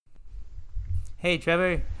Hey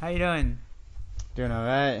Trevor, how you doing? Doing all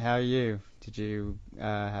right. How are you? Did you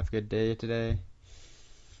have a good day today?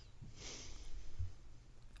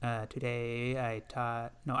 Today I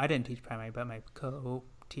taught. No, I didn't teach primary, but my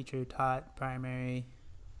co-teacher taught primary,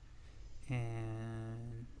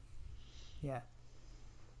 and yeah,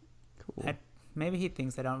 Cool. I maybe he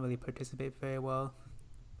thinks I don't really participate very well.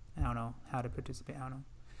 I don't know how to participate. I don't know.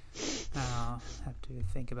 I'll have to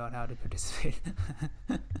think about how to participate.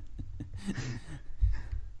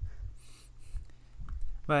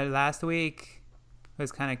 But last week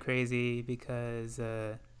was kind of crazy because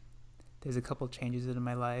there's a couple changes in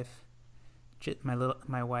my life.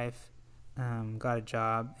 My wife got a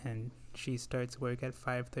job and she starts work at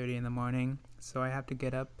 5:30 in the morning, so I have to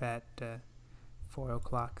get up at 4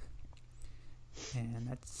 o'clock, and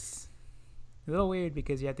that's a little weird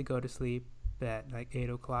because you have to go to sleep at like 8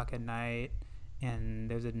 o'clock at night. And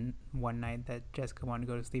there's one night that Jessica wanted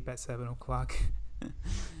to go to sleep at 7 o'clock.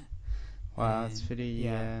 Wow, it's And pretty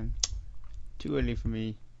yeah. too early for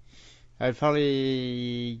me. I'd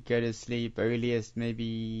probably go to sleep earliest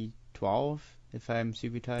maybe 12 if I'm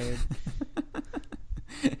super tired.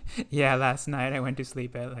 Yeah, last night I went to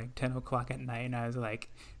sleep at like 10 o'clock at night and I was like,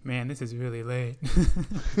 man, this is really late.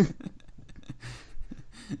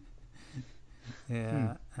 Hmm.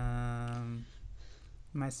 Yeah.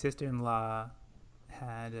 My sister-in-law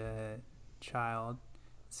had a child,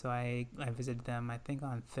 so I visited them I think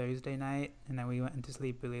on Thursday night, and then we went to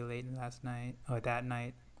sleep really late last night or that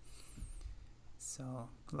night. So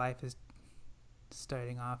life is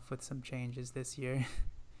starting off with some changes this year.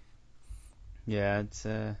 Yeah, it's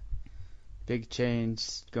a big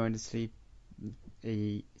change going to sleep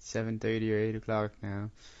 7:30 or 8 o'clock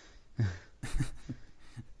now.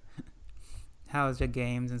 How was your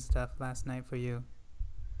games and stuff last night for you?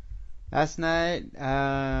 Last night,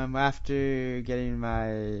 after getting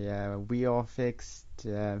my wheel fixed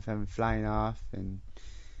from flying off and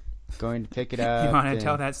going to pick it You up want to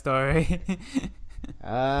tell and that story?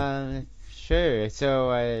 uh, sure.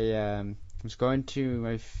 So I was going to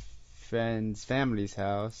my friend's family's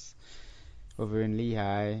house over in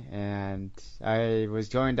Lehigh, and I was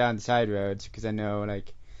going down the side roads because I know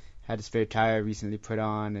like had a spare tire recently put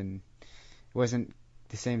on and it wasn't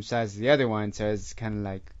the same size as the other one, so I was kind of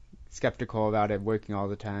like skeptical about it working all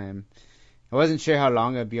the time. I wasn't sure how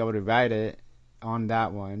long I'd be able to ride it on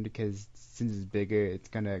that one because since it's bigger, it's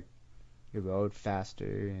gonna erode faster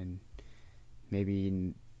and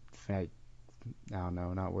maybe like I don't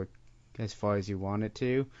know, not work as far as you want it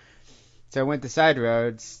to. So I went the side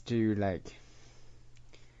roads to like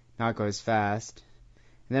not go as fast.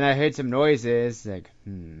 And then I heard some noises like.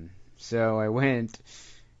 So I went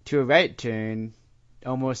to a right turn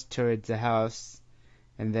almost towards the house.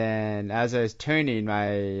 And then as I was turning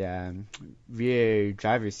my rear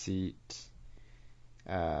driver's seat,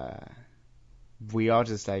 uh, we all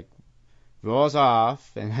just like rolls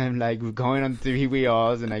off, and I'm like going on three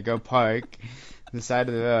wheels, and I go park on the side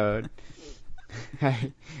of the road.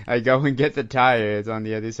 I I go and get the tires on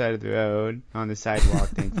the other side of the road, on the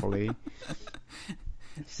sidewalk, thankfully.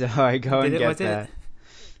 So I go Did and it get was it that.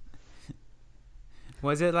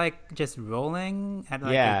 was it like just rolling at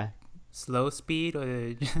like a Yeah, slow speed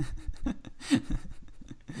or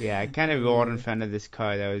yeah. I kind of rolled in Ooh. front of this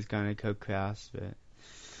car that was gonna go cross, but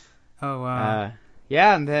Oh wow. uh,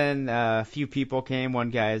 yeah. And then a few people came. One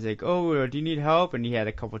guy is like, "Oh, do you need help?" And he had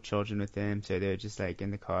a couple children with him, so they're just like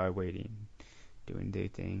in the car waiting, doing their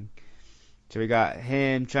thing. So we got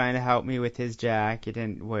him trying to help me with his jack. It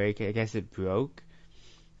didn't work. I guess it broke.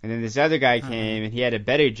 And then this other guy Uh-huh. came and he had a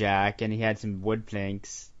better jack and he had some wood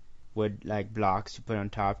planks, wood like blocks to put on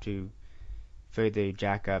top to further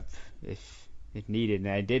jack up if needed. And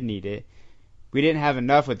I did need it. We didn't have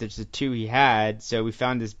enough with just the two he had, so we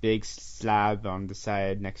found this big slab on the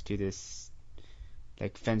side next to this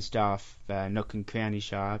like fenced off nook and cranny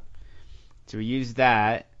shop. So we used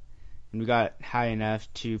that and we got high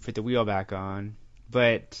enough to put the wheel back on.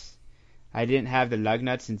 But I didn't have the lug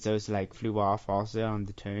nuts and those like flew off also on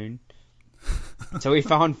the turn. So we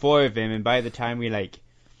found four of them, and by the time we like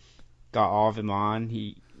got all of them on,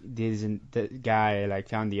 the guy like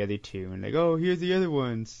found the other two and like, oh, here's the other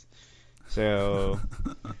ones. So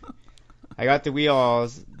I got the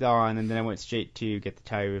wheels on, and then I went straight to get the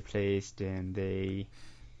tire replaced, and they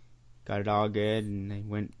got it all good, and I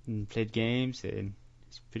went and played games, and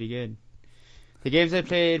it's pretty good. The games I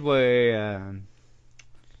played were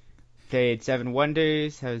played Seven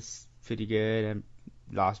Wonders, that was pretty good. I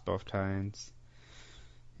lost both times,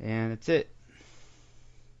 and that's it.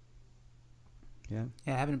 Yeah,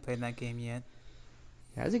 Yeah, I haven't played that game yet.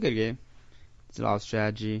 yeah, it's a good game. It's a lot of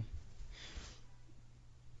strategy.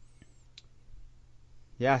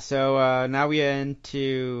 Yeah, so now we are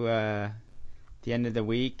into the end of the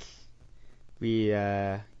week. We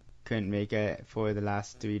couldn't make it for the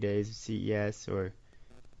last 3 days of CES, or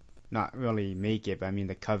not really make it, but I mean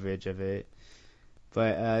the coverage of it.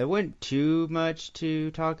 But it wasn't too much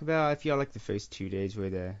to talk about. I feel like the first 2 days were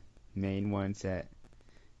the main ones that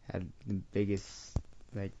had the biggest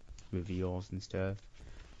like reveals and stuff.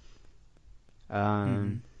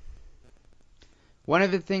 Mm-hmm. One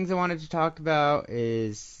of the things I wanted to talk about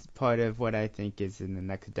is part of what I think is in the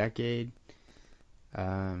next decade.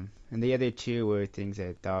 And the other two were things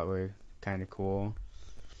I thought were kind of cool.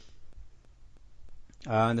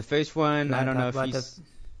 The first one, You I want to don't know talk if about the?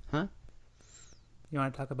 huh? You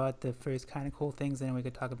want to talk about the first kind of cool things, and then we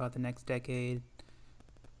could talk about the next decade.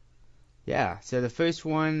 Yeah. So the first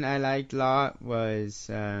one I liked a lot was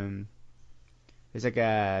there's like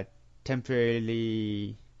a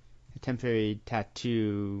temporary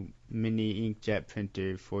tattoo mini inkjet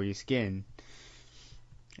printer for your skin.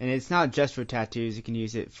 And it's not just for tattoos, you can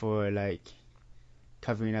use it for like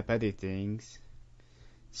covering up other things.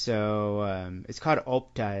 So it's called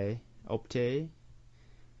Opte.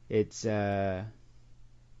 It's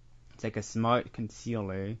like a smart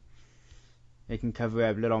concealer. It can cover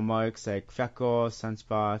up little marks like freckles,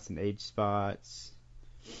 sunspots, and age spots.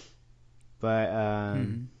 But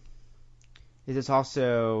Mm-hmm. it is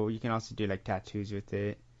you can also do like tattoos with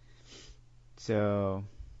it. So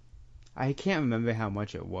I can't remember how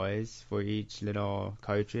much it was for each little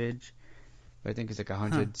cartridge, but I think it's like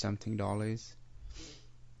Huh. $100 something.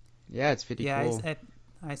 Yeah, it's pretty Yeah, cool.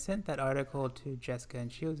 I sent that article to Jessica,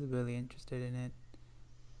 and she was really interested in it.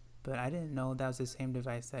 But I didn't know that was the same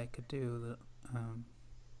device that could do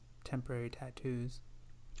temporary tattoos.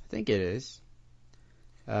 I think it is.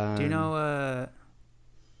 Do you Um, know?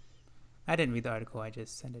 I didn't read the article. I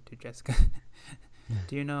just sent it to Jessica.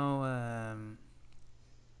 Do you know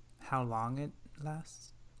how long it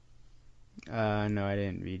lasts? no, I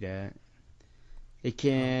didn't read that. It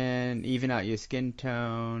Oh, can even out your skin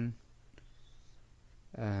tone.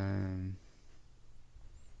 Um,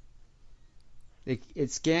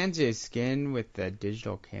 it scans your skin with a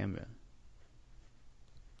digital camera.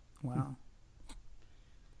 wow.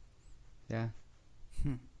 Yeah.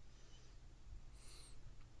 Hmm.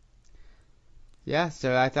 Yeah,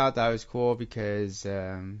 so I thought that was cool because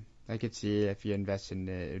I could see if you invest in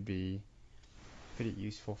it, it'd be pretty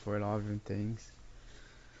useful for a lot of different things.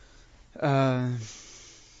 Uh,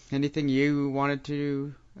 Anything you wanted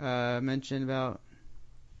to mention about?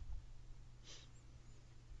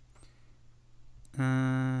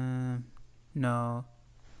 No.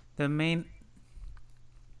 The main.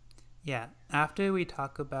 Yeah. After we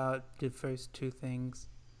talk about the first two things,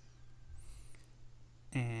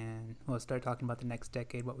 and we'll start talking about the next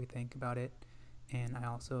decade, what we think about it. And I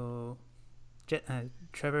also,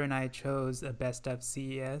 Trevor and I chose a best of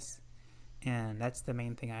CES, and that's the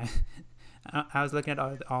main thing. I was looking at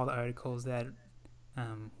all the articles that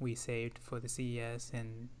we saved for the CES,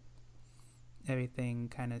 and everything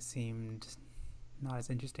kind of seemed not as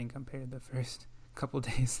interesting compared to the first couple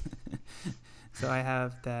days. So I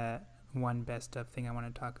have that one best of thing I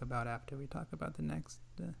want to talk about after we talk about the next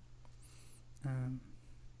um,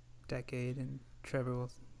 decade, and Trevor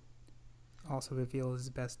will also reveal his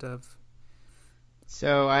best of.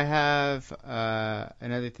 So I have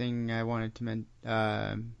another thing I wanted to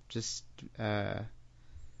just I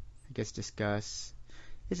guess discuss.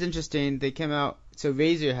 It's interesting. They came out. So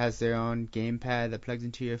Razer has their own gamepad that plugs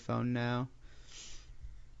into your phone now,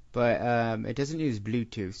 but it doesn't use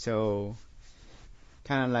Bluetooth. So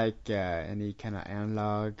kind of like any kind of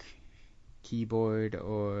analog keyboard,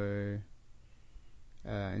 or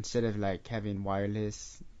instead of like having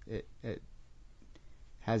wireless, it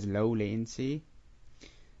has low latency,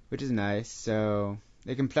 which is nice. So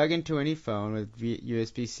they can plug into any phone with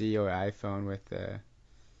USB-C, or iPhone with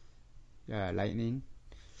Lightning,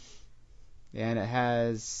 and it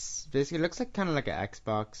has basically looks like kind of like an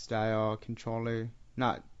Xbox style controller,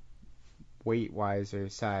 not weight wise or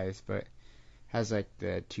size, but has like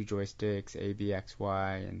the two joysticks, A, B, X,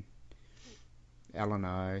 Y, and L and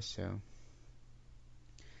R. So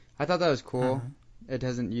I thought that was cool. Uh-huh. It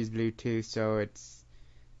doesn't use Bluetooth, so it's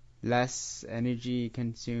less energy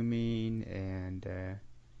consuming, and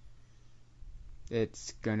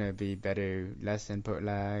it's gonna be better, less input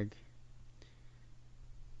lag.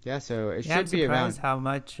 Yeah, so it Yeah, I'm should be surprised around. how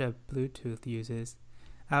much Bluetooth uses.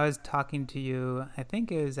 I was talking to you. I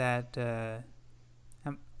think it was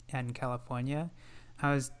um, in California.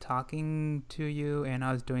 I was talking to you, and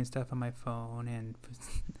I was doing stuff on my phone, and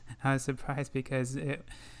I was surprised because it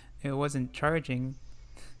wasn't charging.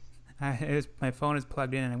 My phone is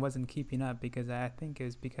plugged in and it wasn't keeping up because I think it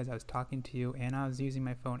was because I was talking to you and I was using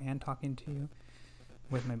my phone and talking to you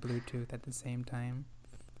with my Bluetooth at the same time.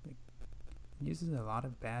 It uses a lot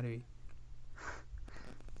of battery.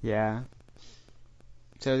 Yeah.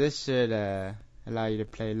 So this should allow you to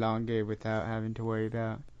play longer without having to worry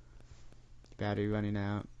about battery running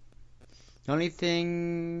out. The only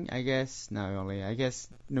thing, I guess no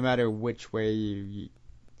matter which way if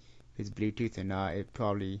it's Bluetooth or not, it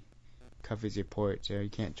probably covers your port, so you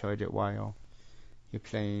can't charge it while you're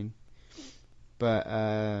playing. But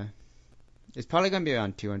it's probably gonna be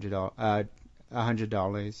around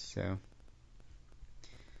 $100. So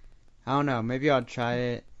I don't know. Maybe I'll try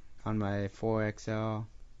it on my 4XL.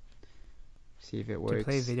 See if it works. To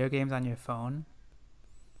play video games on your phone?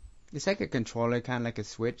 It's like a controller, kind of like a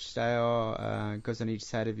Switch style. Goes on each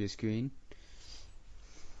side of your screen.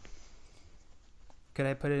 Could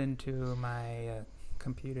I put it into my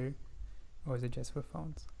computer, or is it just for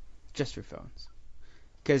phones? Just for phones.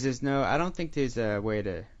 Because I don't think there's a way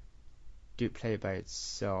to play it by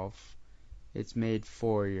itself. It's made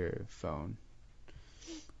for your phone.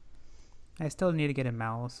 I still need to get a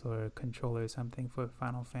mouse or a controller or something for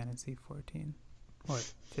Final Fantasy 14 or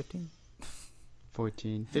 15.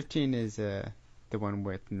 14. 15 is the one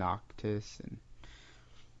with Noctis and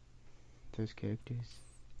those characters.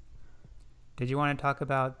 Did you want to talk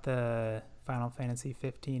about the Final Fantasy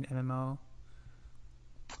 15 MMO?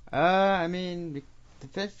 I mean,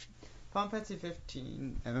 Final Fantasy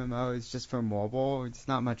 15 MMO is just for mobile. It's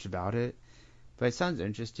not much about it, but it sounds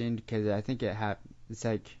interesting because I think it's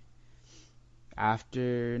like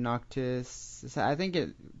after Noctis. I think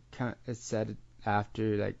it's said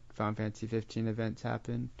after like Final Fantasy 15 events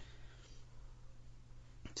happen.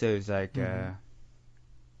 So it's like you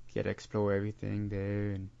get to explore everything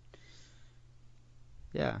there, and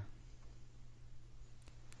yeah.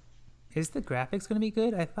 Is the graphics going to be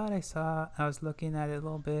good? I was looking at it a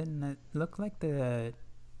little bit and it looked like the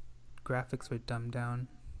graphics were dumbed down.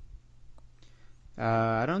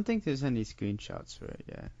 I don't think there's any screenshots for it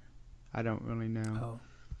yet. I don't really know. Oh.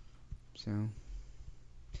 So,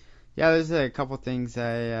 yeah, there's a couple things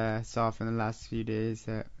I saw from the last few days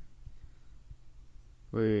that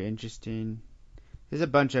were interesting. There's a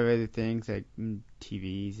bunch of other things like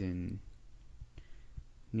TVs and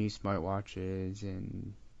new smartwatches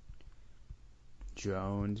and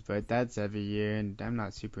drones, but that's every year, and I'm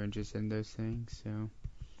not super interested in those things. So,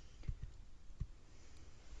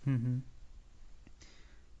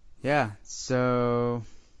 yeah. So,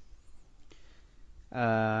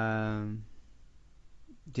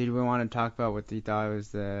 did we want to talk about what you thought was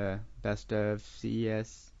the best of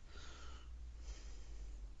CES?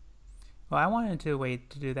 Well, I wanted to wait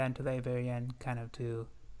to do that until the very end, kind of to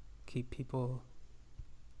keep people,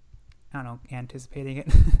 I don't know, anticipating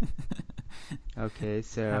it. Okay,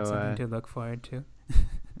 so have something to look forward to.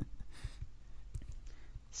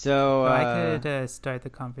 So I could start the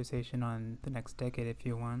conversation on the next decade if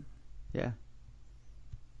you want. Yeah.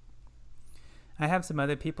 I have some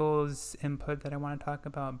other people's input that I want to talk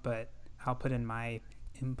about, but I'll put in my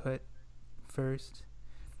input first.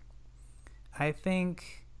 I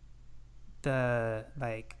think the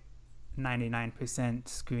 99%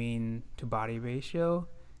 screen to body ratio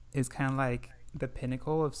is kind of like the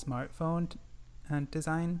pinnacle of smartphone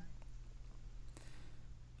design.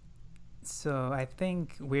 So I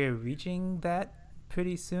think we're reaching that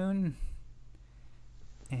pretty soon,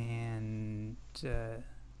 and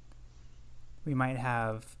we might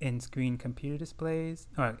have in-screen computer displays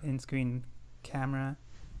or in-screen camera,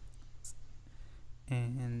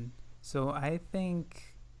 and so I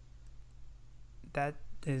think that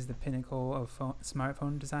is the pinnacle of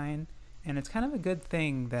smartphone design, and it's kind of a good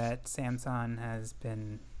thing that Samsung has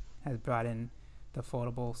brought in the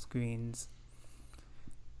foldable screens,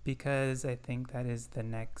 because I think that is the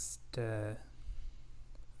next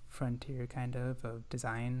frontier kind of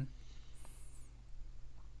design.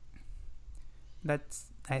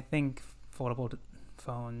 I think foldable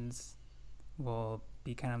phones will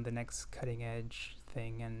be kind of the next cutting edge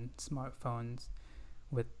thing, and smartphones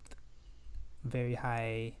with very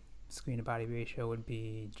high screen to body ratio would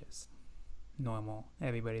be just normal.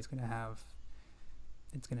 Everybody's going to have,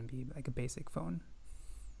 it's going to be like a basic phone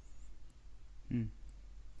in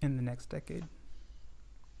the next decade.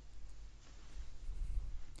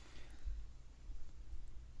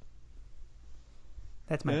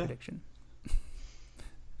 That's my prediction.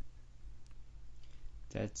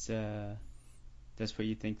 That's what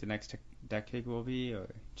you think the next decade will be, or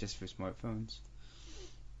just for smartphones?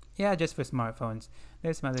 Yeah, just for smartphones.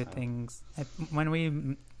 There's some other things. When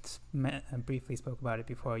we briefly spoke about it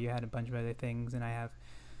before, you had a bunch of other things, and I have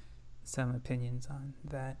some opinions on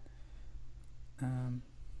that. Um,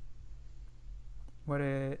 what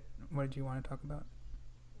did you want to talk about?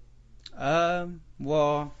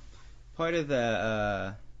 Well, part of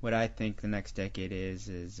the what I think the next decade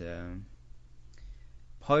is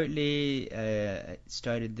partly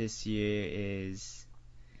started this year is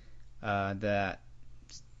that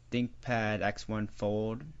ThinkPad X1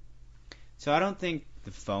 Fold. So I don't think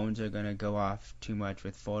the phones are gonna go off too much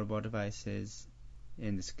with foldable devices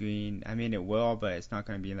in the screen. I mean, it will, but it's not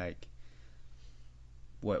gonna be like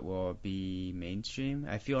what will be mainstream.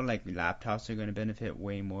 I feel like laptops are gonna benefit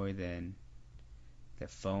way more than the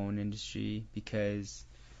phone industry because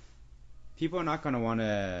people are not gonna want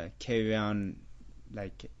to carry around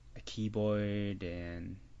like a keyboard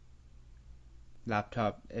and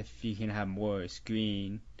laptop if you can have more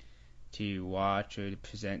screen to watch or to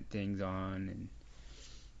present things on. And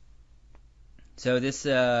so this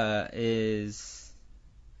is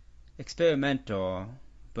experimental,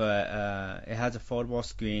 but it has a foldable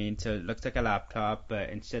screen, so it looks like a laptop, but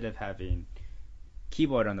instead of having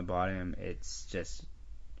keyboard on the bottom, it's just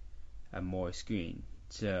a more screen.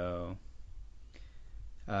 So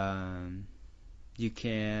it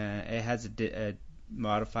has a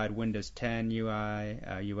modified Windows 10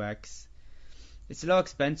 UI, UX. It's a little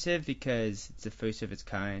expensive because it's the first of its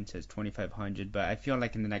kind, so it's $2,500. But I feel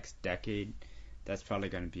like in the next decade, that's probably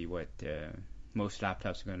going to be what most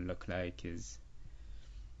laptops are going to look like.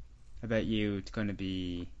 I bet you it's going to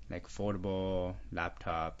be like foldable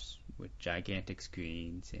laptops with gigantic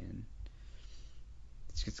screens, and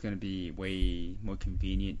it's just going to be way more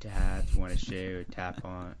convenient to have if you want to share or type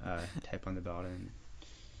on the bottom.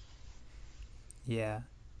 Yeah,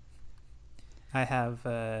 I have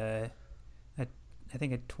I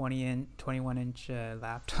think a 21-inch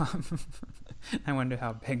laptop. I wonder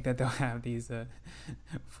how big that they'll have these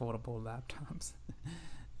foldable laptops.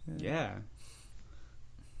 Yeah.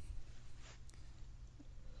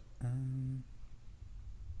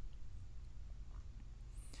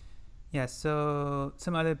 Yeah. So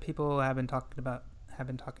some other people have been talking about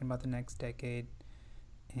the next decade.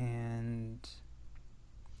 And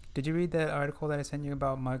did you read that article that I sent you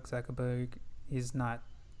about Mark Zuckerberg? He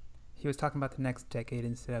was talking about the next decade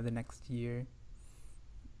instead of the next year.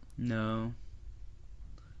 No.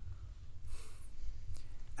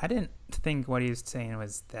 I didn't think what he was saying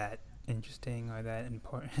was that interesting or that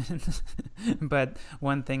important. But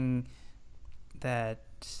one thing that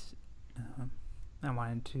I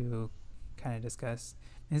wanted to kind of discuss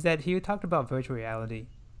is that he talked about virtual reality.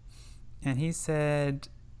 And he said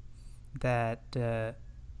that,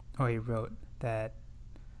 or he wrote that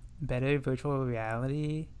better virtual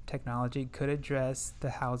reality technology could address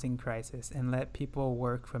the housing crisis and let people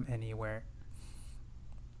work from anywhere.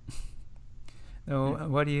 So,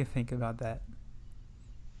 what do you think about that?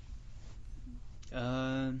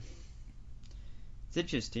 It's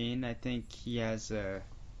interesting. I think he has a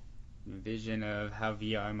vision of how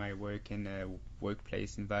VR might work in a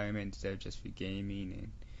workplace environment instead of just for gaming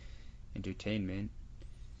and entertainment.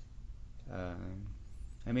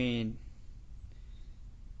 I mean,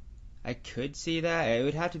 I could see that. It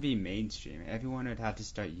would have to be mainstream. Everyone would have to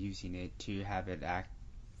start using it to have it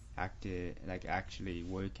actually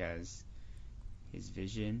work as his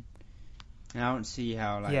vision. And I don't see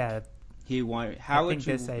how how would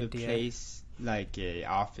you replace like a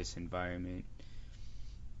office environment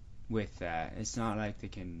with that? It's not like they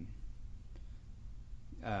can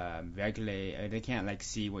regulate, or they can't like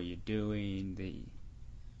see what you're doing.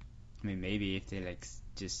 I mean, maybe if they like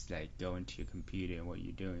just like go into your computer and what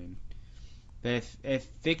you're doing. But if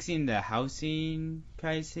fixing the housing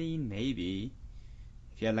pricing, maybe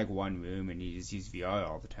if you had like one room and you just use VR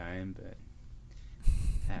all the time, but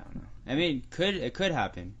I don't know. I mean, it could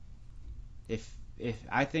happen. If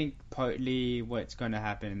I think partly what's going to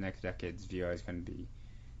happen in the next decade is VR is going to be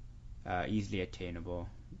easily attainable.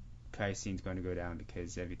 Pricing's going to go down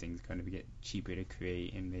because everything's going to get cheaper to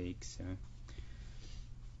create and make. So.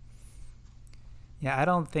 Yeah, I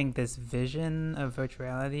don't think this vision of virtual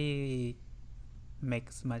reality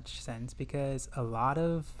makes much sense because a lot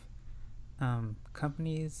of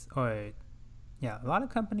companies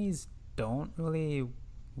don't really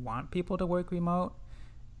want people to work remote.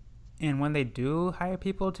 And when they do hire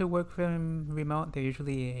people to work from remote, they're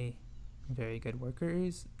usually very good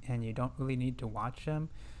workers and you don't really need to watch them.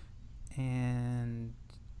 And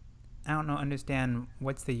I don't know, understand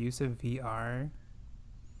what's the use of VR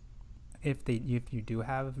if you do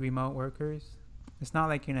have remote workers. It's not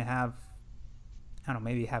like you're gonna have, I don't know,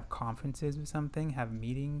 maybe have conferences or something, have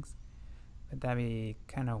meetings, but that'd be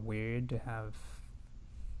kind of weird to have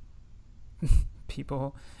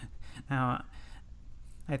people. I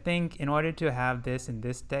I think in order to have this in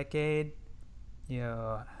this decade, you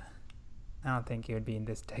know, I don't think it would be in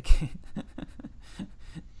this decade.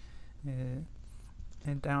 And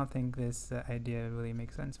I don't think this idea really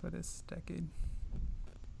makes sense for this decade.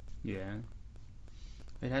 Yeah.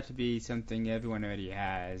 It had to be something everyone already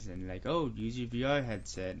has, and like, oh, use your VR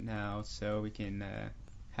headset now so we can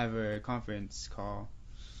have a conference call.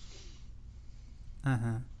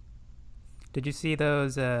 Uh-huh. Did you see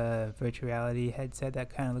those virtual reality headset that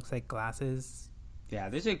kind of looks like glasses? Yeah,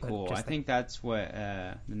 these are But cool. just I like, think that's what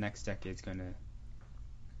the next decade's gonna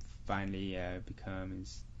finally become,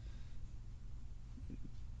 is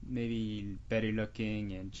maybe better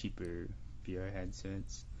looking and cheaper VR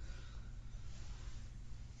headsets.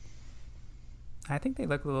 I think they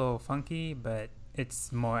look a little funky, but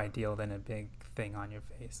it's more ideal than a big thing on your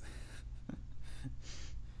face.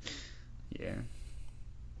 Yeah.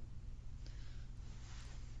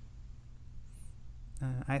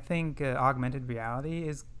 I think augmented reality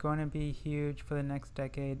is going to be huge for the next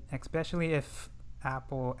decade, especially if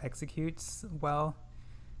Apple executes well.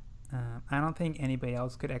 I don't think anybody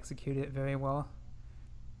else could execute it very well.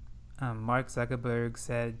 Mark Zuckerberg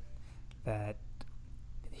said that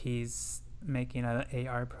he's making an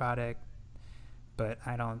AR product, but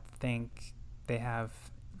I don't think they have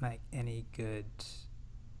like any good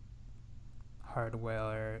hardware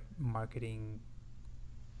or marketing.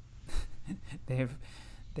 They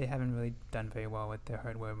haven't really done very well with their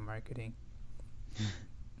hardware marketing.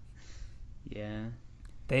 Yeah.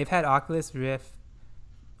 They've had Oculus Rift,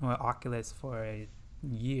 well, Oculus for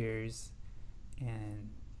years,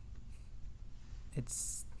 and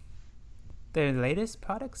it's their latest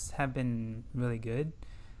products have been really good,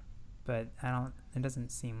 but it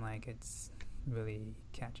doesn't seem like it's really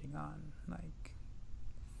catching on. Like,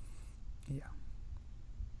 yeah.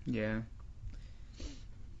 Yeah.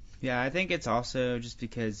 Yeah, I think it's also just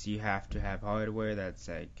because you have to have hardware that's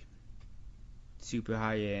like super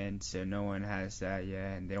high end, so no one has that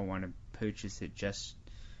yet, and they don't want to purchase it just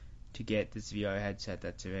to get this VR headset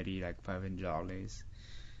that's already like $500.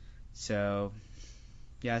 So,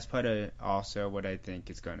 yeah, it's part of also what I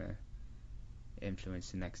think is gonna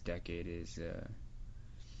influence the next decade is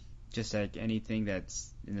just like anything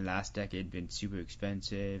that's in the last decade been super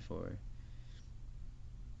expensive, or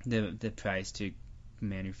the price to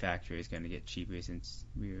manufacturer is going to get cheaper, since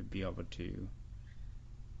we would be able to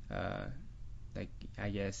like, I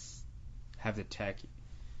guess, have the tech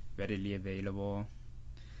readily available.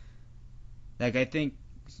 Like, I think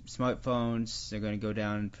smartphones are going to go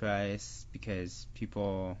down in price because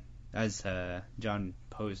people, as John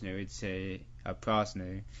Posner would say,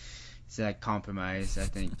 Prosner, it's like compromise. I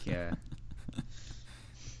think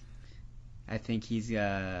I think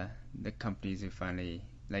the companies are finally,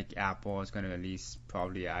 like Apple is going to release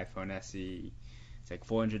probably an iPhone SE. It's like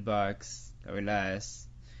 $400 or less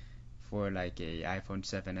for like a iPhone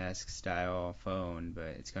 7s style phone,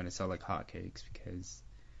 but it's going to sell like hotcakes because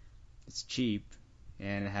it's cheap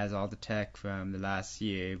and it has all the tech from the last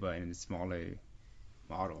year, but in a smaller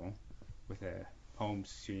model with a home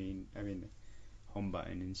screen, home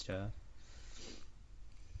button and stuff.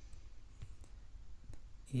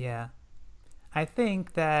 Yeah. I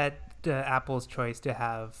think that Apple's choice to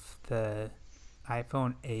have the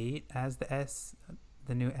iPhone 8 as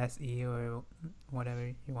the new SE or whatever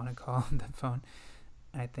you want to call the phone.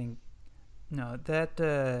 I think no, that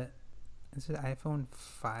is it iPhone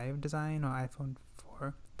 5 design or iPhone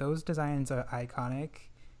 4. Those designs are iconic,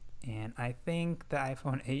 and I think the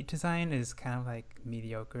iPhone 8 design is kind of like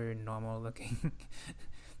mediocre, normal looking.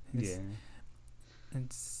 It's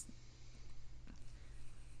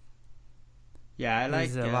Yeah, I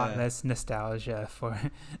like. There's a lot less nostalgia for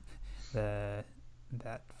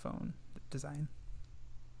that phone design.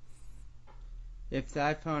 If the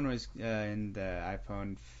iPhone was in the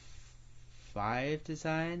iPhone 5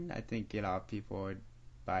 design, I think a lot of people would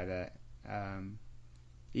buy that,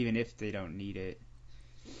 even if they don't need it,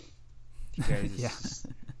 because Yeah.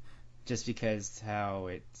 just because how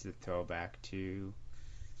it's a throwback to,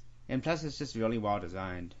 and plus it's just really well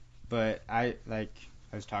designed. But I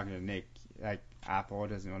was talking to Nick, like Apple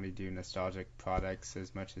doesn't really do nostalgic products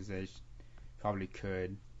as much as they probably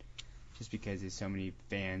could, just because there's so many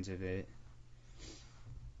fans of it.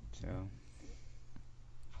 So.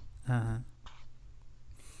 Uh-huh.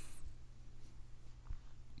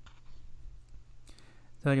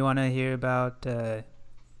 So you want to hear about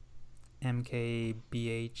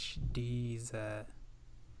MKBHD's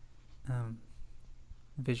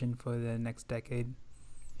vision for the next decade?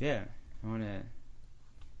 Yeah, I want to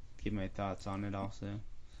give my thoughts on it also.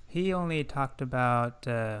 He only talked about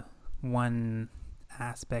one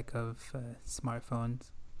aspect of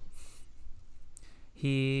smartphones,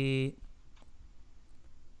 He,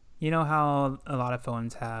 you know how a lot of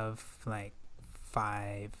phones have like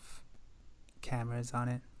 5 cameras on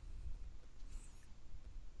it?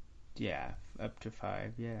 Yeah, up to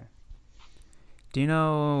 5. Yeah. Do you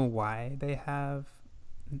know why they have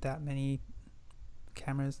that many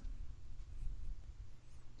cameras?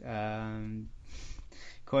 Um,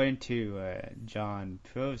 According to John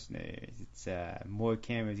Prosner, it's more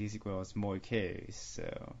cameras equals more Ks.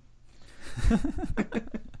 So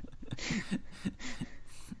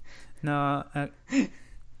No,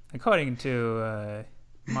 according to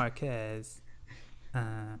Marquez,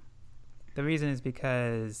 uh, the reason is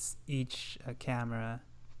because each camera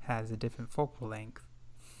has a different focal length,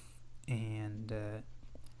 and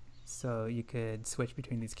so you could switch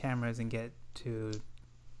between these cameras and get to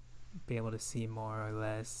be able to see more or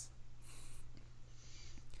less.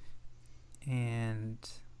 And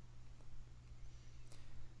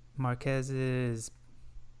Marquez's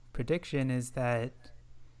prediction is that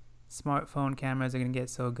smartphone cameras are going to get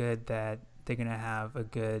so good that they're going to have a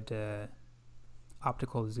good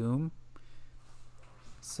optical zoom.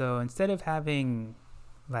 So instead of having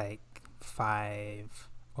like 5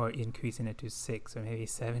 or increasing it to 6 or maybe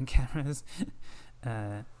 7 cameras,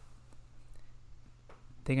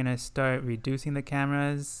 they're going to start reducing the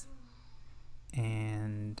cameras,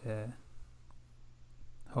 and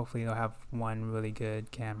hopefully they'll have one really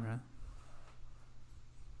good camera.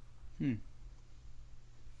 It's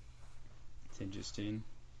interesting.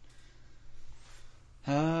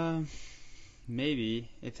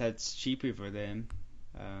 Maybe if that's cheaper for them.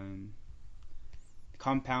 Um,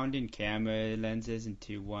 Compounding camera lenses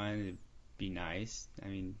into one would be nice. I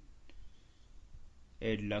mean,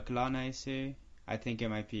 it'd look a lot nicer. I think it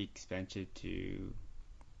might be expensive to,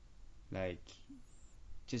 like,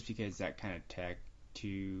 just because that kind of tech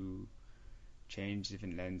to change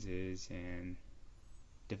different lenses and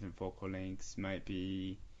different focal lengths might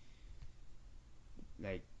be,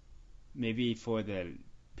 like, maybe for the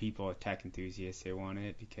people, tech enthusiasts, they want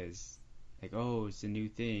it because, like, oh, it's a new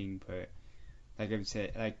thing, but like I've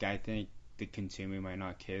said, like I think the consumer might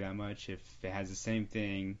not care that much if it has the same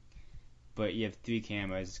thing, but you have 3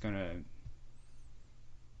 cameras. It's gonna,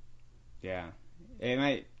 yeah, it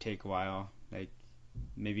might take a while. Like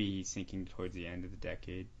maybe he's thinking towards the end of the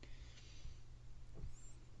decade.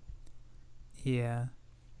 Yeah.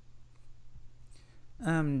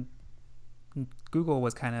 Google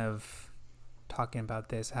was kind of talking about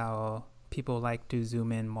this, how people like to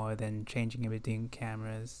zoom in more than changing in between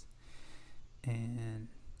cameras. And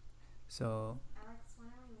so Alex, when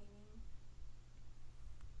are we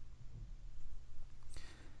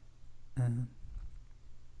leaving?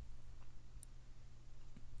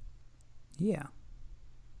 Yeah.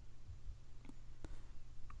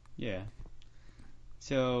 Yeah.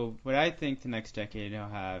 So what I think the next decade will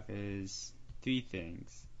have is 3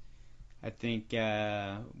 things. I think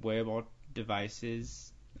wearable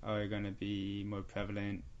devices are going to be more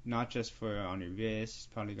prevalent, not just for on your wrist. It's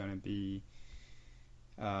probably going to be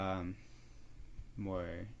um,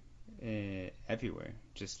 more everywhere.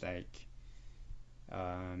 Just like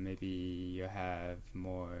maybe you have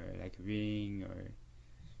more like a ring, or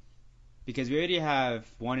because we already have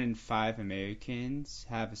 1 in 5 Americans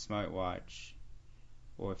have a smartwatch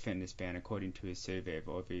or a fitness band, according to a survey of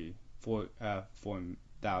over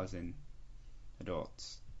 4,000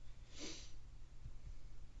 adults.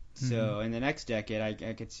 So in the next decade,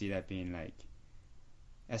 I could see that being like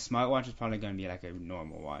a smartwatch is probably going to be like a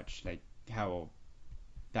normal watch, like how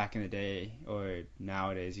back in the day or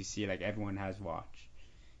nowadays you see like everyone has a watch.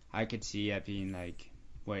 I could see that being like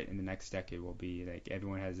what in the next decade will be like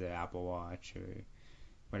everyone has an Apple Watch or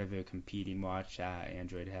whatever competing watch that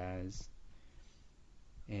Android has,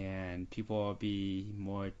 and people will be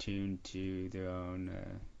more tuned to their own,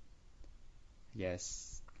 I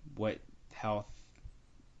guess, what health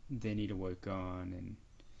they need to work on, and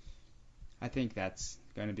I think that's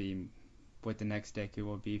going to be what the next decade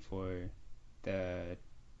will be for the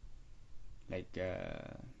like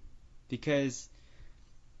because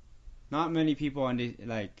not many people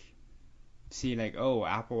like see like, oh,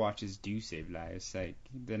 Apple Watches do save lives. Like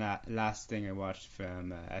the last thing I watched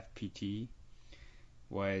from FPT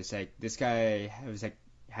was like this guy was like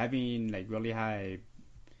having like really high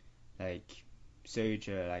like surge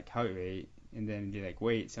like heart rate, and then he like,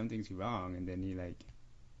 wait, something's wrong, and then he like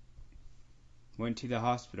went to the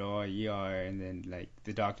hospital or ER, and then like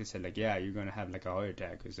the doctor said like, yeah, you're gonna have like a heart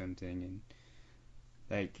attack or something, and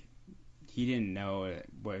like he didn't know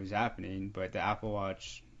what was happening, but the Apple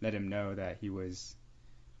Watch let him know that he was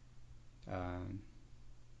um,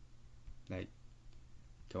 like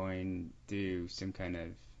going through some kind of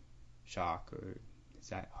shock or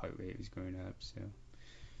his heart rate was going up. So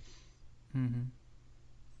Mm-hmm.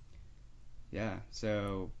 yeah,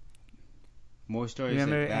 so more Do you stories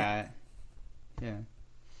like remember? that. Yeah,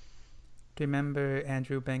 Do you remember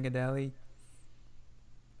Andrew Bangadelli?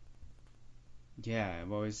 yeah.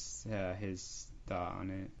 What was his thought on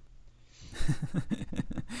it?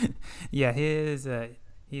 Yeah, he's the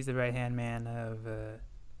right hand man of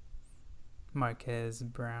Marquez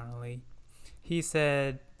Brownlee. He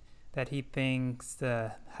said that he thinks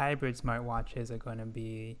the hybrid smartwatches are going to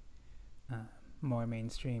be uh, more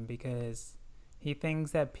mainstream because he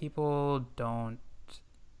thinks that people don't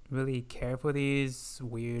really care for these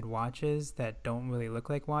weird watches that don't really look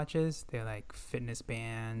like watches. They're like fitness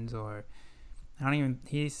bands, or I don't even.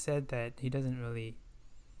 He said that he doesn't really.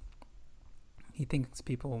 He thinks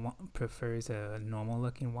people prefers a normal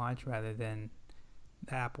looking watch rather than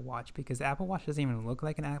the Apple Watch, because the Apple Watch doesn't even look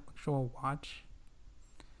like an actual watch.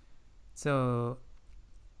 So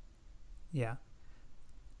yeah,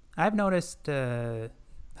 I've noticed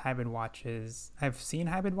hybrid watches. I've seen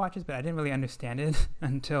hybrid watches, but I didn't really understand it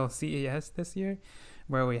until CES this year,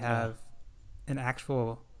 where we Yeah, have an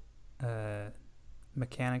actual uh,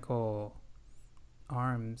 mechanical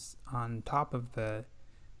arms on top of the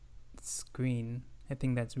screen. I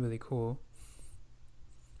think that's really cool.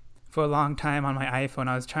 For a long time on my iPhone,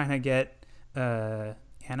 I was trying to get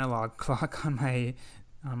analog clock on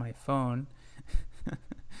my phone.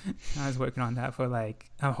 I was working on that for like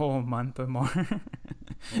a whole month or more.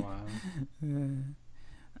 wow.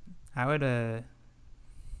 I would I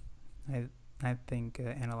I think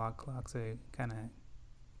analog clocks are kind of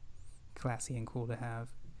classy and cool to have.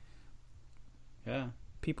 Yeah,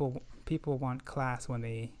 People want class when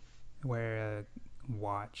they wear a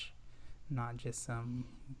watch, not just some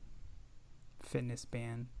fitness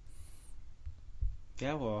band.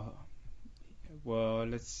 yeah. Well,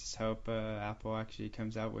 let's hope Apple actually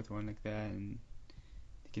comes out with one like that, and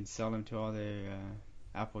they can sell them to all their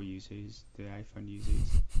Apple users, the iPhone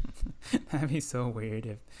users. That'd be so weird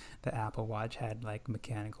if the Apple Watch had like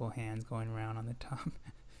mechanical hands going around on the top.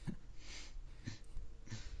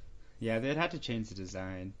 Yeah, they'd have to change the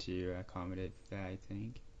design to accommodate that, I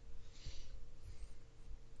think.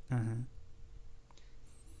 Uh-huh.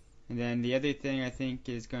 And then the other thing I think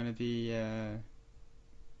is going to be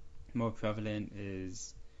more prevalent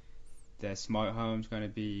is the smart home's going to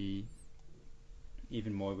be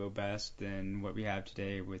even more robust than what we have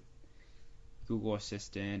today with Google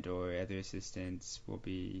Assistant or other assistants will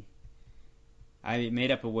be. I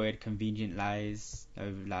made up a word, convenient lies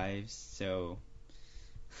of lives, so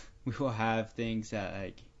we will have things that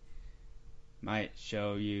like might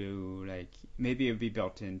show you, like maybe it'll be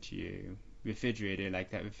built into your refrigerator, like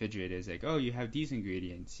that refrigerator is like, oh, you have these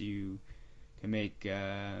ingredients, you can make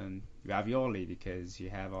ravioli because you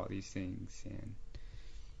have all these things, and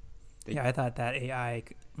Yeah, I thought that AI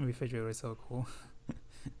refrigerator was so cool.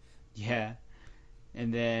 yeah.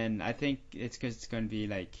 And then I think it's because it's going to be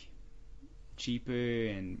like cheaper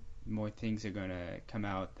and more things are going to come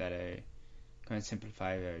out that are going to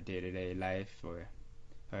simplify our day-to-day life or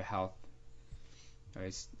our health or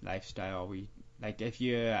lifestyle. We like if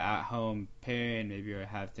you're at home parent, maybe you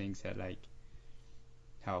have things that like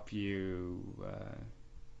help you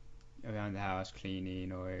around the house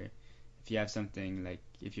cleaning, or if you have something like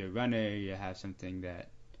if you're a runner, you have something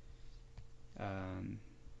that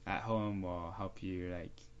at home will help you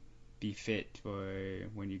like be fit for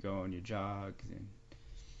when you go on your jogs. And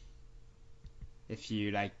if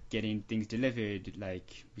you like getting things delivered,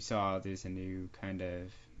 like we saw there's a new kind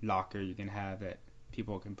of locker you can have that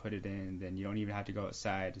people can put it in, then you don't even have to go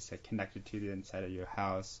outside, it's like connected to the inside of your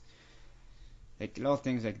house. Like little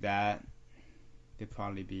things like that could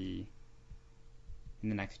probably be in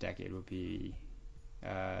the next decade will be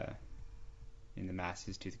uh, in the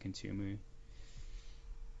masses to the consumer.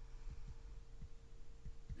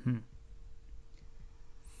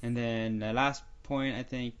 And then the last point I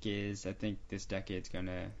think is I think this decade's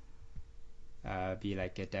gonna be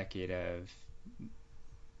like a decade of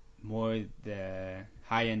more the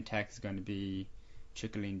high-end tech is going to be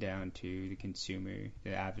trickling down to the consumer,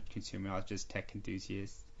 the average consumer, not just tech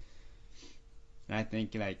enthusiasts. And I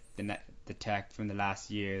think like the tech from the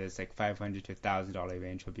last year that's like $500 to $1,000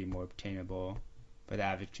 range will be more obtainable for the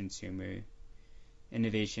average consumer.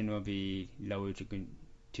 Innovation will be lower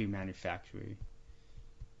to manufacture.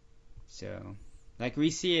 So, like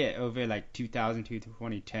we see it over like 2000 to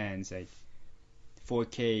 2010s, like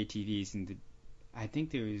 4K TVs, and I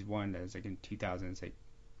think there was one that was like in 2000, it's like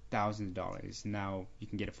 $1,000. Now you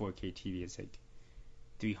can get a 4K TV, it's like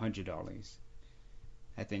 $300.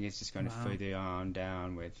 I think it's just going to Wow. further on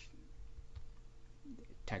down with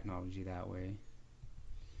technology that way.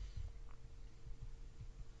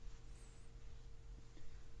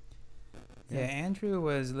 Yeah, Andrew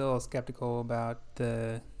was a little skeptical about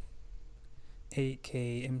the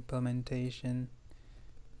 8K implementation.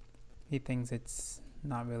 He thinks it's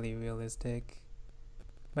not really realistic.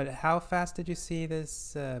 But how fast did you see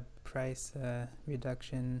this price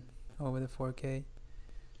reduction over the 4K?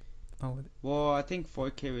 Well, I think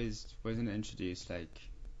 4K wasn't introduced like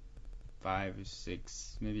 5 or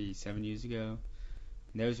 6, maybe 7 years ago.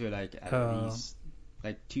 And those were like at least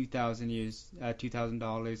like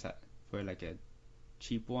 $2,000 for like a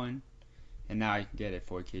cheap one, and now you can get a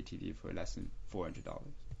 4K TV for less than $400.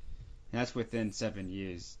 And that's within 7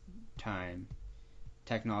 years time.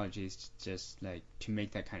 Technology is just like to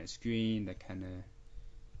make that kind of screen, that kind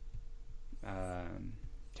of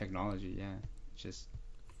technology. Yeah, it's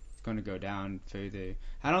going to go down further.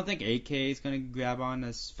 I don't think 8K is going to grab on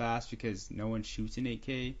as fast because no one shoots in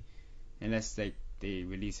 8K unless like they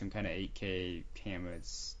release some kind of 8K camera.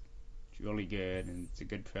 It's really good and it's a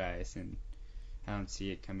good price, and I don't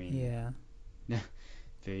see it coming. Yeah.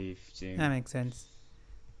 Very soon. That makes sense.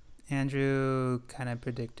 Andrew kind of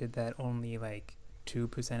predicted that only like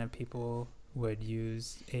 2% of people would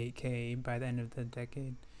use 8K by the end of the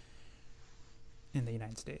decade in the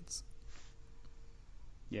United States.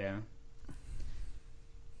 Yeah.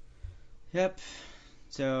 Yep.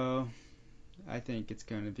 So I think it's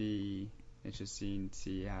going to be interesting to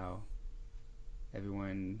see how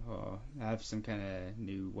everyone will have some kind of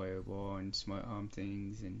new wearable and smart home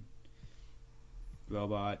things and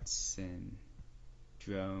robots and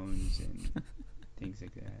drones and things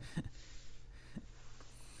like that.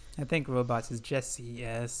 I think robots is just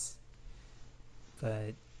CES,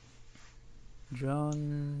 but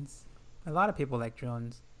drones, a lot of people like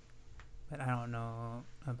drones, but I don't know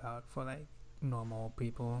about for like normal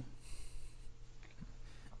people.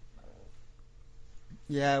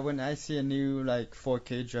 Yeah, when I see a new like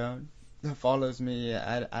 4K drone that follows me,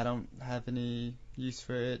 I don't have any use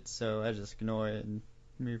for it, so I just ignore it and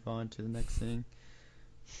move on to the next thing.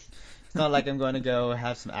 It's not like I'm going to go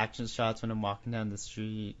have some action shots when I'm walking down the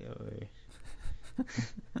street or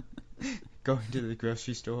going to the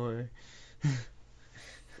grocery store.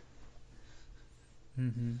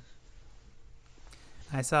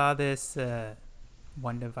 I saw this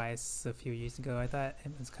one device a few years ago. I thought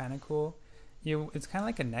it was kind of cool. It's kind of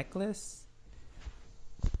like a necklace,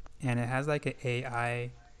 and it has like an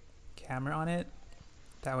AI camera on it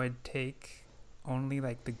that would take only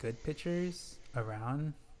like the good pictures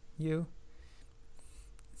around you.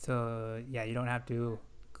 So yeah, you don't have to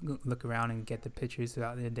look around and get the pictures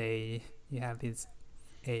throughout the day. You have this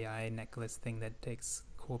AI necklace thing that takes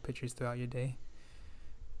cool pictures throughout your day.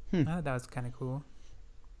 I thought that was kind of cool.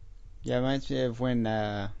 Yeah, it reminds me of when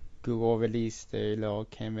Google released their little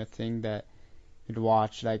camera thing that you'd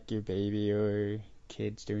watch like your baby or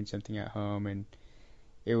kids doing something at home, and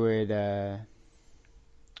it would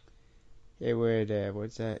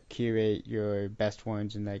what's that, curate your best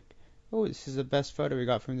ones and like, oh, this is the best photo we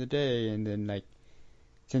got from the day, and then like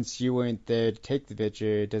since you weren't there to take the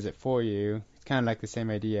picture, it does it for you. It's kind of like the same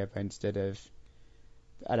idea, but instead of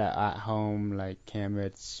at home like camera,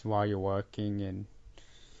 it's while you're working and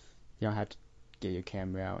you don't have to get your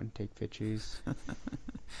camera out and take pictures.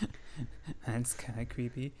 That's kind of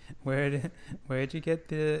creepy. Where'd you get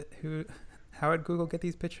how did Google get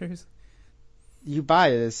these pictures? You buy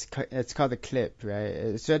this, it's called the Clip, right?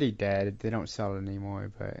 It's already dead. They don't sell it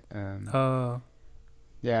anymore, but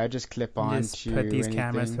yeah, I just clip on to just put these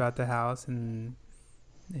cameras throughout the house and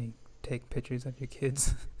they take pictures of your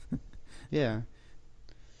kids. Yeah.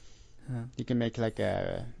 You can make like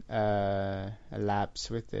a lapse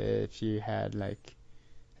with it if you had like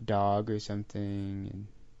a dog or something, and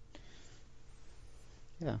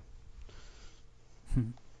yeah.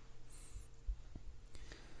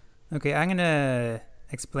 Okay, I'm gonna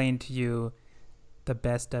explain to you the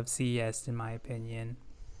best of CES in my opinion.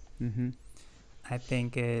 I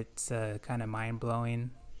think it's kind of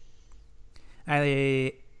mind-blowing.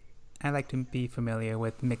 I like to be familiar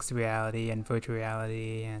with mixed reality and virtual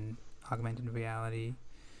reality and augmented reality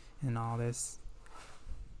and all this.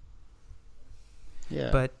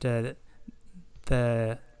 Yeah. But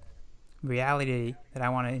the reality that I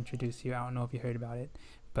want to introduce you, I don't know if you heard about it,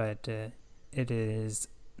 but it is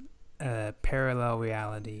parallel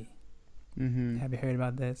reality. Have you heard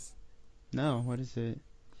about this? No, what is it?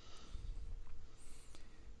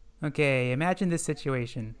 Okay, imagine this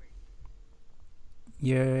situation.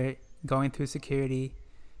 You're going through security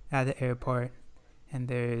at the airport, and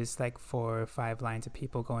there's like 4 or 5 lines of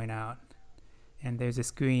people going out, and there's a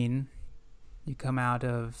screen. You come out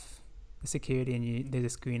of the security, and there's a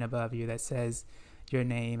screen above you that says your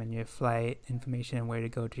name and your flight information and where to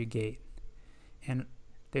go to your gate. And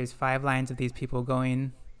there's 5 lines of these people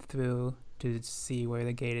going through to see where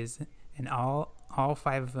the gate is, and all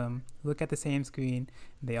 5 of them look at the same screen.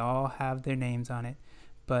 They all have their names on it,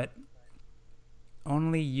 but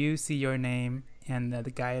only you see your name, and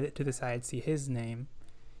the guy to the side see his name.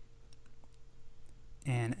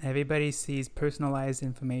 And everybody sees personalized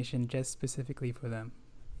information just specifically for them.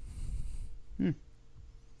 Hmm.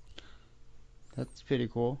 That's pretty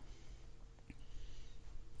cool.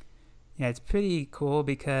 Yeah, it's pretty cool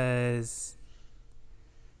because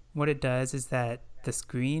what it does is that the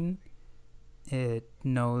screen, it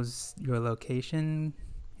knows your location.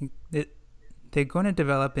 They're going to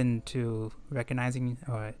develop into recognizing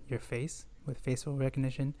your face with facial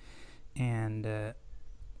recognition, and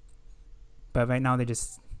but right now they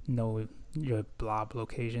just know your blob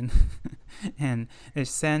location, and it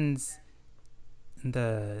sends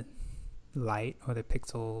the light or the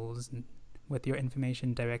pixels with your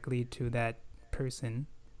information directly to that person.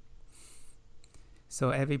 So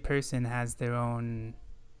every person has their own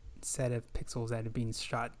set of pixels that are being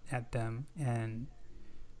shot at them, and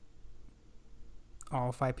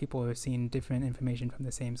all 5 people are seeing different information from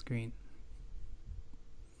the same screen.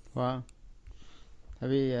 Wow.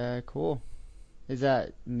 That'd be cool. Does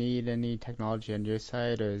that need any technology on your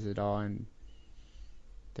side, or is it all in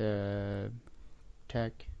the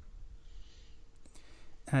tech?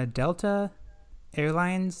 Delta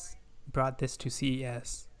Airlines brought this to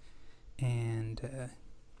CES, and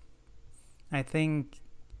I think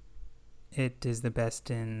it is the best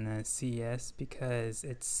in CES because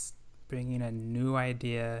it's bringing a new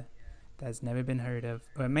idea that's never been heard of,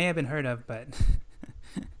 or it may have been heard of, but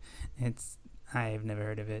I've never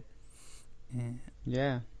heard of it.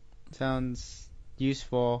 Yeah, sounds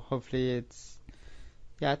useful. Hopefully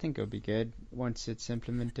I think it'll be good once it's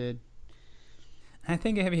implemented. I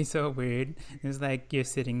think it'd be so weird. It's like you're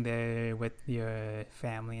sitting there with your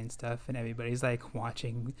family and stuff, and everybody's like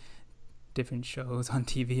watching different shows on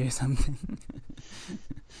TV or something.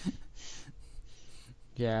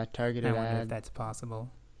 Yeah, targeted I wonder ad. if that's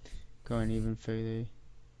possible. Going even further.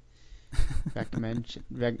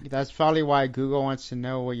 That's probably why Google wants to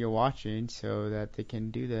know what you're watching, so that they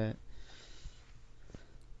can do that.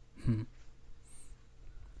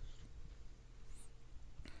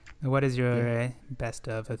 What is your best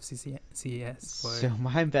of CES for So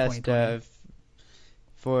my best 2020? of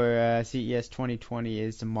for CES 2020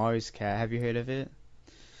 is the Mars Cat. Have you heard of it?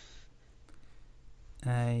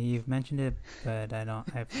 You've mentioned it, but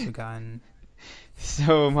I've forgotten.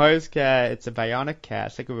 So Mars Cat, it's a bionic cat.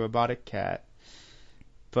 It's like a robotic cat,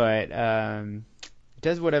 but it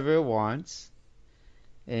does whatever it wants,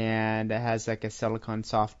 and it has like a silicone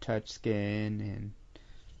soft touch skin, and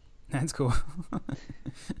That's cool.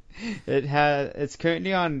 it's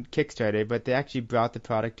currently on Kickstarter, but they actually brought the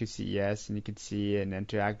product to CES, and you can see and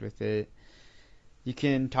interact with it. You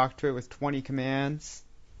can talk to it with 20 commands,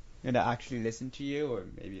 and it'll actually listen to you, or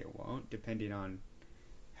maybe it won't, depending on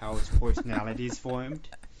how its personality is formed.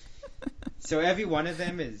 So every one of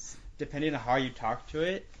them is, depending on how you talk to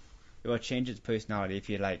it, it will change its personality. If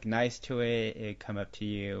you're like nice to it, it'll come up to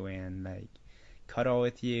you and like cuddle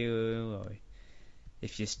with you, or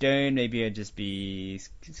if you're stern, maybe it'll just be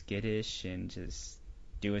skittish and just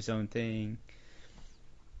do its own thing.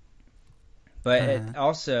 But it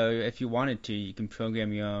also, if you wanted to, you can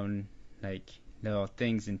program your own like little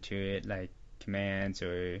things into it, like commands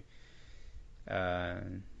or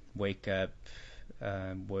wake up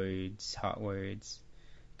words, hot words,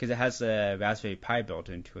 because it has a Raspberry Pi built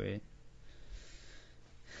into it.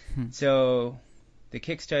 So the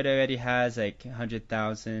Kickstarter already has like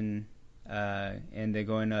 100,000, and they're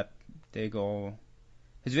going up. Their goal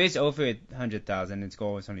has raised over 100,000. Its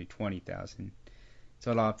goal is only 20,000.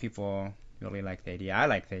 So a lot of people really like the idea. I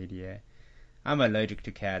like the idea. I'm allergic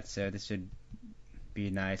to cats, so this would be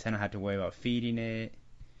nice. I don't have to worry about feeding it.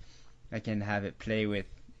 I can have it play with,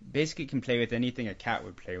 basically can play with anything a cat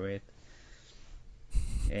would play with.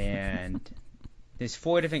 And there's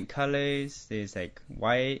 4 different colors. There's like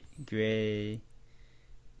white, gray,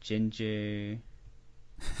 ginger,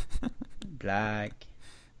 black.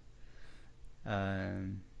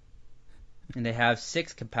 And they have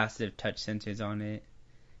 6 capacitive touch sensors on it.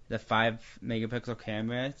 The 5 megapixel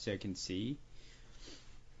camera, so you can see.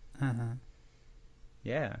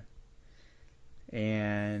 Yeah.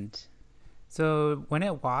 And so when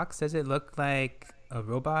it walks, does it look like a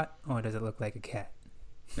robot or does it look like a cat?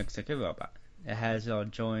 Looks like a robot. It has all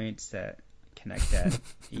joints that connect at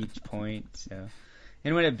each point. So,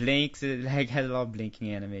 and when it blinks, it like has a little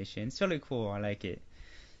blinking animation. It's really cool. I like it.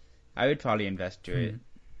 I would probably invest to it.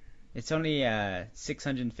 It's only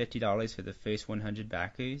 $650 for the first 100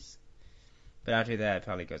 backers. but after that it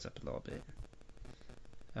probably goes up a little bit.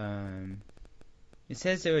 It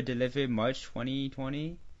says they were delivered March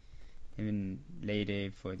 2020, and then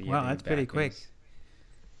later for the Wow, other that's pretty quick. backers.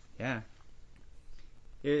 Yeah.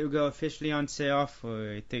 It will go officially on sale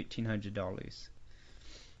for $1,300.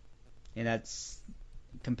 And that's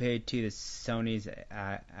compared to the Sony's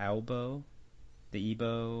Albo, the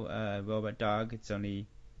Ebo robot dog. It's only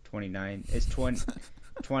 29. It's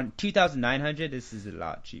 2,900. This is a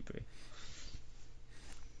lot cheaper.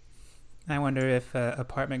 I wonder if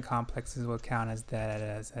apartment complexes will count as that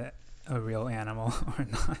as a real animal or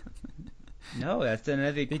not. No, that's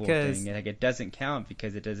another cool Because- thing. Like, it doesn't count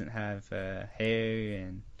because it doesn't have hair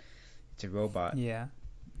and it's a robot. Yeah.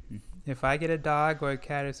 If I get a dog or a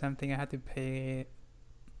cat or something, I have to pay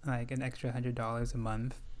like an extra $100 a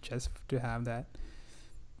month just to have that.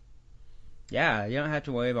 Yeah, you don't have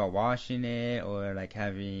to worry about washing it or like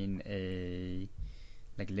having a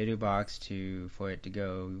like litter box for it to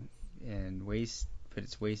go and put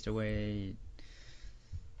its waste away.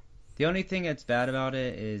 The only thing that's bad about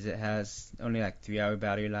it is it has only like 3-hour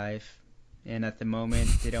battery life, and at the moment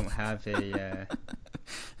they don't have a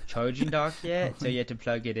charging dock yet, so you have to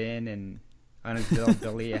plug it in, and on its little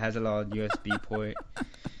belly it has a little USB port.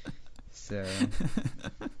 So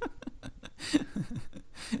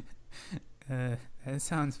That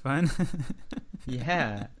sounds fun.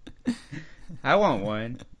 yeah, I want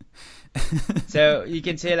one. So you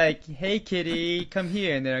can say like, "Hey kitty, come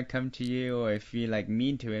here," and then I'll come to you. Or if you're like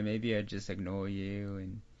mean to it, maybe I'll just ignore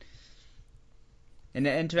you. And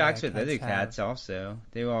it interacts with other cats also.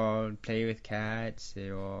 They all play with cats.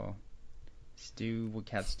 They all do what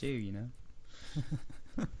cats do, you know.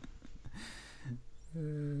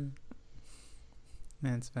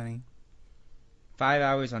 That's funny. 5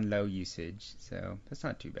 hours on low usage, so that's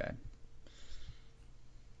not too bad.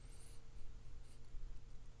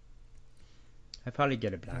 I'd probably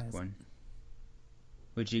get a black one.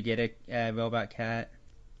 Would you get a robot cat?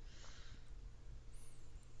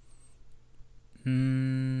 A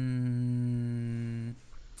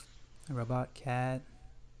robot cat?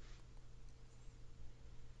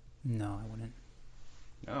 No, I wouldn't.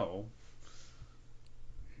 No.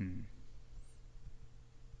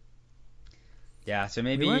 Yeah, so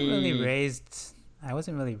maybe we weren't really raised. I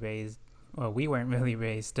wasn't really raised, or we weren't really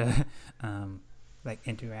raised, like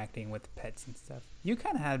interacting with pets and stuff. You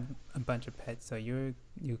kind of had a bunch of pets, so you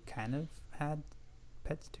kind of had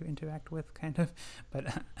pets to interact with, kind of. But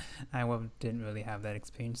I didn't really have that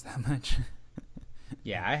experience that much.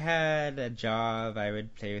 Yeah, I had a job. I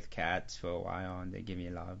would play with cats for a while, and they give me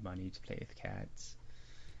a lot of money to play with cats.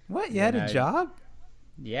 What? You had a job?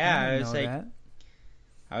 Yeah, I it was like that.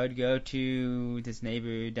 I would go to this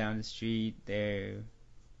neighbor down the street. Their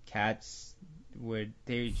cats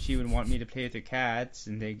she would want me to play with her cats,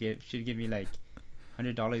 and she'd give me like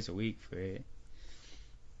 $100 a week for it.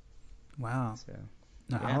 Wow. So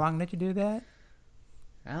Now, yeah. how long did you do that?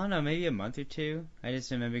 I don't know, maybe a month or two. I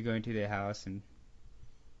just remember going to their house and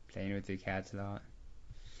playing with their cats a lot.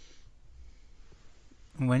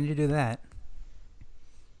 When did you do that?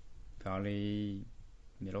 Probably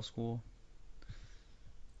middle school.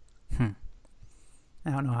 I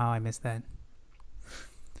don't know how I missed that.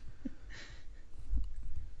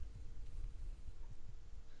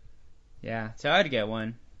 Yeah, so I'd get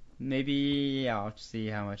one. Maybe I'll see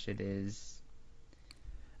how much it is.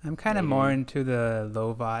 I'm kind of more into the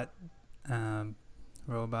Lovat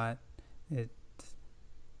robot. It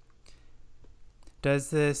does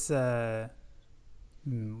this. Was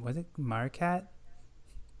it Marcat?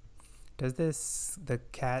 Does the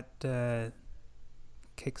cat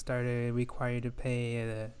Kickstarter require you to pay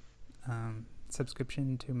a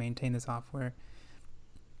subscription to maintain the software?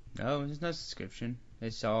 No, there's no subscription.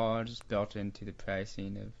 It's all just built into the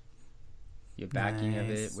pricing of your backing of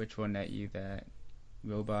it, which will net you that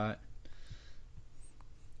robot.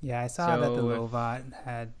 Yeah, I saw that the Lovat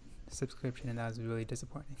had a subscription, and that was really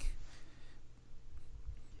disappointing.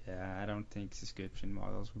 Yeah, I don't think subscription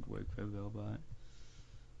models would work for a robot.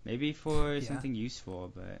 Maybe for something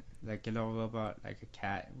useful, but like a little robot, like a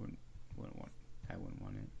cat, I wouldn't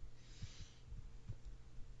want it.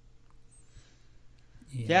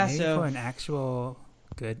 Yeah, maybe so for an actual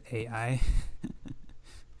good AI.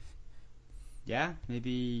 Yeah, maybe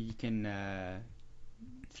you can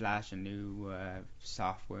flash a new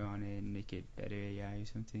software on it and make it better AI or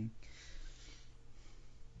something.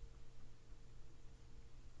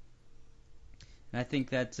 And I think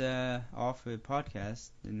that's all for the podcast,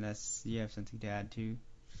 unless you have something to add too.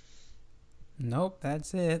 Nope,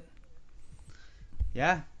 that's it.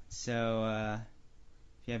 Yeah, so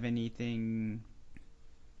if you have anything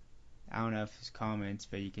I don't know if it's comments,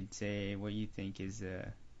 but you can say what you think is the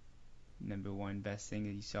number one best thing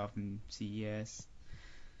that you saw from CES,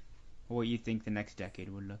 or what you think the next decade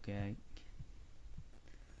would look like.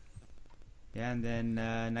 Yeah, and then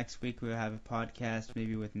next week we'll have a podcast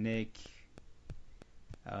maybe with Nick.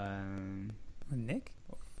 With Nick?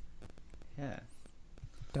 Yeah.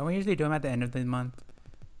 Don't we usually do them at the end of the month?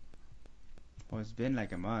 Well, it's been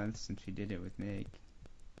like a month since we did it with Nick.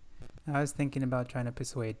 I was thinking about trying to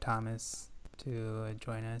persuade Thomas to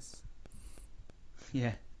join us.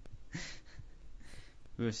 Yeah.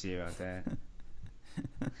 We'll see about that.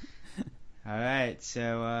 Alright,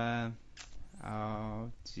 so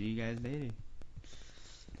I'll see you guys later.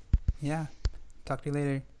 Yeah. Talk to you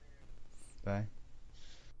later. Bye.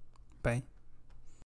 Bye.